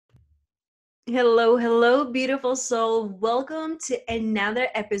Hello, hello, beautiful soul. Welcome to another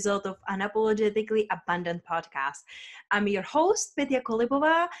episode of Unapologetically Abundant Podcast. I'm your host, Petya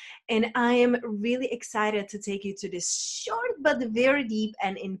Kolipova, and I am really excited to take you to this short but very deep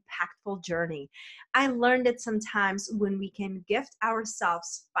and impactful journey. I learned that sometimes when we can gift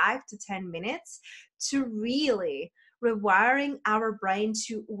ourselves 5 to 10 minutes to really rewiring our brain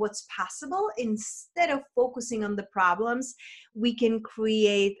to what's possible instead of focusing on the problems, we can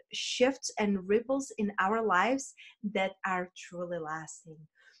create shifts and ripples in our lives that are truly lasting.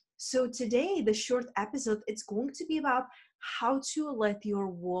 So today, the short episode, it's going to be about how to let your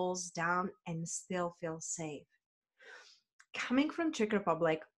walls down and still feel safe. Coming from Czech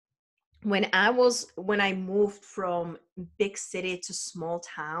Republic, when I moved from big city to small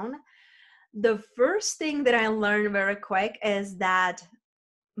town, the first thing that I learned very quick is that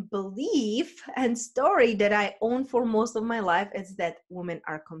belief and story that I own for most of my life is that women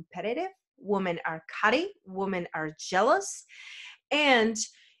are competitive, women are catty, women are jealous, and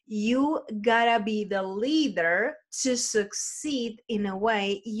you gotta be the leader to succeed in a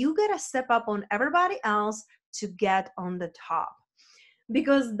way. You gotta step up on everybody else to get on the top.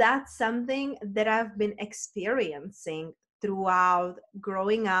 Because that's something that I've been experiencing throughout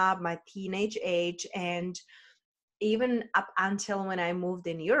growing up, my teenage age, and even up until when I moved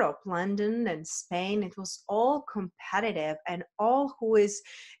in Europe, London and Spain, it was all competitive and all who is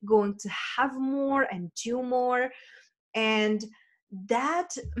going to have more and do more. And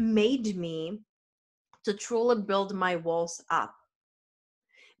that made me to truly build my walls up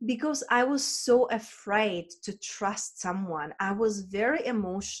because I was so afraid to trust someone. I was very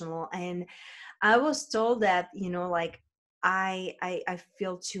emotional and I was told that, like I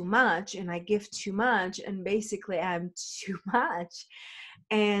feel too much and I give too much and basically I'm too much.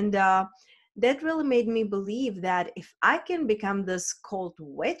 And that really made me believe that if I can become this cold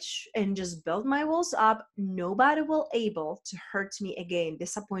witch and just build my walls up, nobody will able to hurt me again,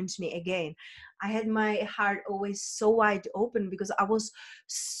 disappoint me again. I had my heart always so wide open because I was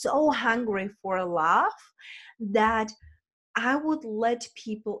so hungry for love that I would let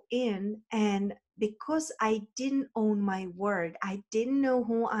people in, and because I didn't own my word, I didn't know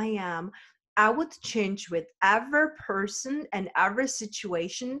who I am, I would change with every person and every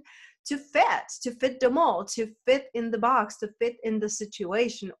situation to fit them all, to fit in the box, to fit in the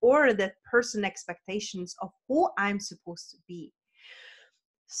situation or that person expectations of who I'm supposed to be.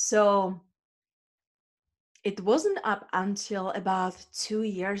 So it wasn't up until about 2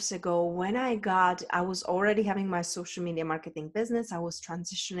 years ago when I was already having my social media marketing business. I was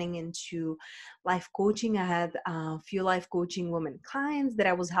transitioning into life coaching. I had a few life coaching women clients that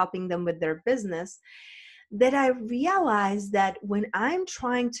I was helping them with their business, that I realized that when I'm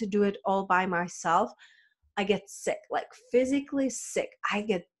trying to do it all by myself, I get sick, like physically sick. I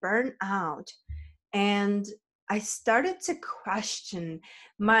get burnt out. And I started to question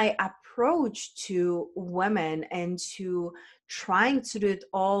my approach to women and to trying to do it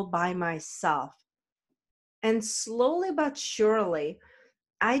all by myself. And slowly but surely,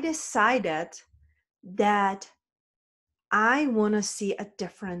 I decided that I want to see a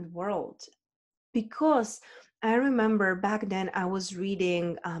different world because I remember back then I was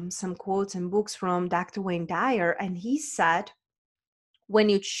reading some quotes and books from Dr. Wayne Dyer, and he said, when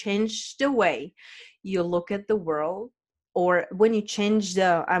you change the way you look at the world, or when you change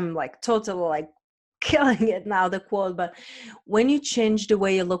I'm like totally like killing it now, the quote, but when you change the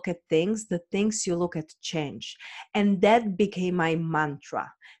way you look at things, the things you look at change. And that became my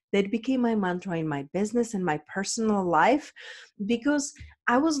mantra. That became my mantra in my business and my personal life, because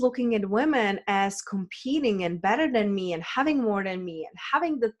I was looking at women as competing and better than me and having more than me and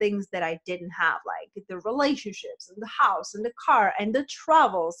having the things that I didn't have, like the relationships and the house and the car and the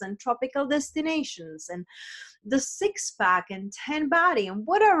travels and tropical destinations and the six pack and 10 body and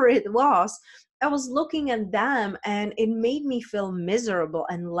whatever it was. I was looking at them and it made me feel miserable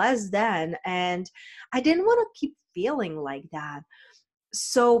and less than. And I didn't want to keep feeling like that.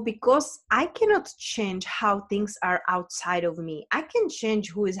 So because I cannot change how things are outside of me, I can change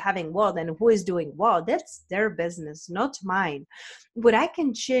who is having what and who is doing what. That's their business, not mine. What I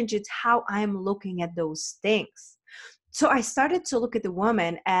can change is how I'm looking at those things. So I started to look at the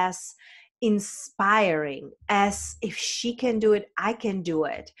woman as inspiring, as if she can do it, I can do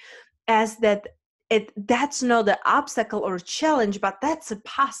it, as that that's not the obstacle or challenge, but that's a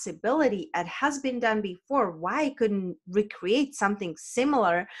possibility. It has been done before. Why couldn't recreate something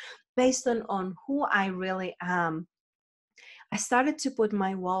similar based on who I really am? I started to put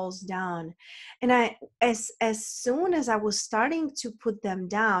my walls down, and as soon as I was starting to put them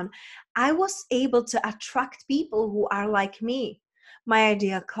down, I was able to attract people who are like me. my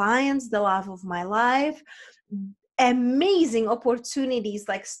ideal clients, the love of my life, amazing opportunities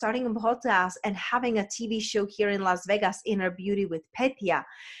like starting a podcast and having a TV show here in Las Vegas, Inner Beauty with Petya,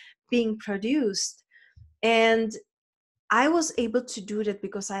 being produced. And I was able to do that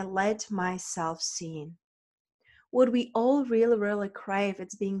because I let myself seen. What we all really, really crave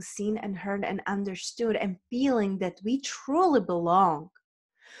is being seen and heard and understood and feeling that we truly belong.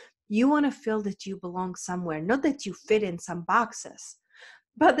 You want to feel that you belong somewhere, not that you fit in some boxes,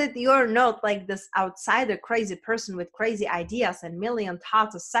 but that you're not like this outsider crazy person with crazy ideas and million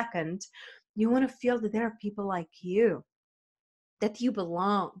thoughts a second. You want to feel that there are people like you, that you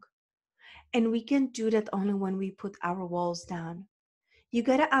belong. And we can do that only when we put our walls down. You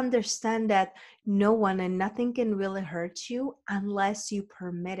got to understand that no one and nothing can really hurt you unless you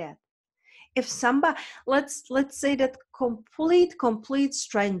permit it. If somebody, let's say that complete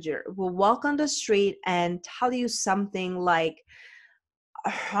stranger will walk on the street and tell you something like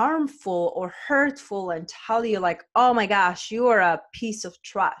harmful or hurtful and tell you like, oh my gosh, you are a piece of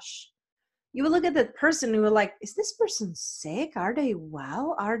trash, you will look at that person and you will like, is this person sick? Are they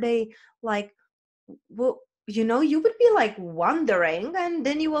well? Are they like, well, you would be like wondering, and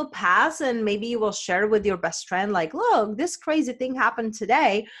then you will pass and maybe you will share with your best friend like, look, this crazy thing happened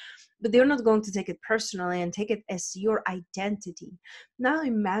today. But they're not going to take it personally and take it as your identity. Now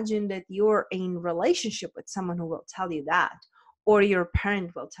imagine that you're in relationship with someone who will tell you that, or your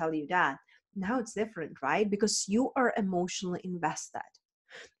parent will tell you that. Now it's different, right? Because you are emotionally invested.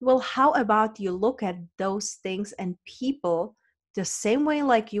 Well, how about you look at those things and people the same way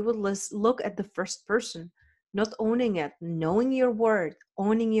like you would look at the first person, not owning it, knowing your worth,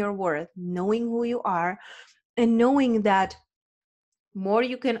 owning your worth, knowing who you are, and knowing that more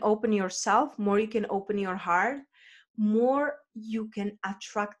you can open yourself, more you can open your heart, more you can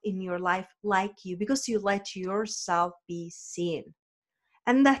attract in your life like you, because you let yourself be seen.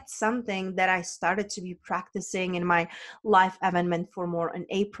 And that's something that I started to be practicing in my life event for more in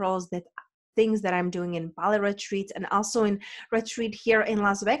April's, that things that I'm doing in Bali retreats and also in retreat here in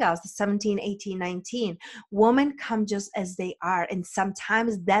Las Vegas, the 17, 18, 19. Women come just as they are. And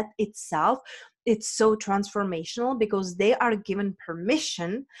sometimes that itself, it's so transformational because they are given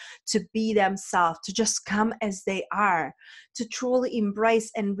permission to be themselves, to just come as they are, to truly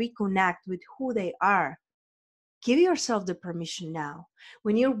embrace and reconnect with who they are. Give yourself the permission now.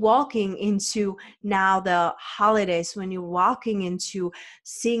 When you're walking into now the holidays, when you're walking into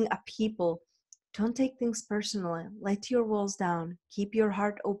seeing a people, don't take things personally. Let your walls down. Keep your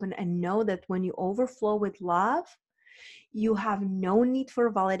heart open and know that when you overflow with love, you have no need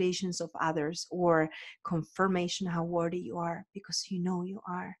for validations of others or confirmation how worthy you are, because you know you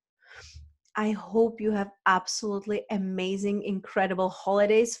are. I hope you have absolutely amazing, incredible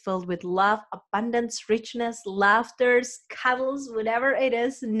holidays filled with love, abundance, richness, laughters, cuddles, whatever it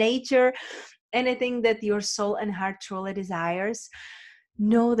is, nature, anything that your soul and heart truly desires.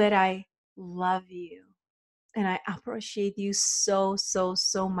 Know that I love you and I appreciate you so, so,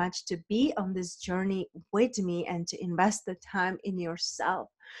 so much to be on this journey with me and to invest the time in yourself,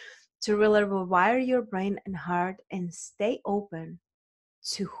 to really rewire your brain and heart and stay open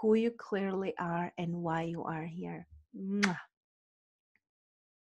to who you clearly are and why you are here. Mwah.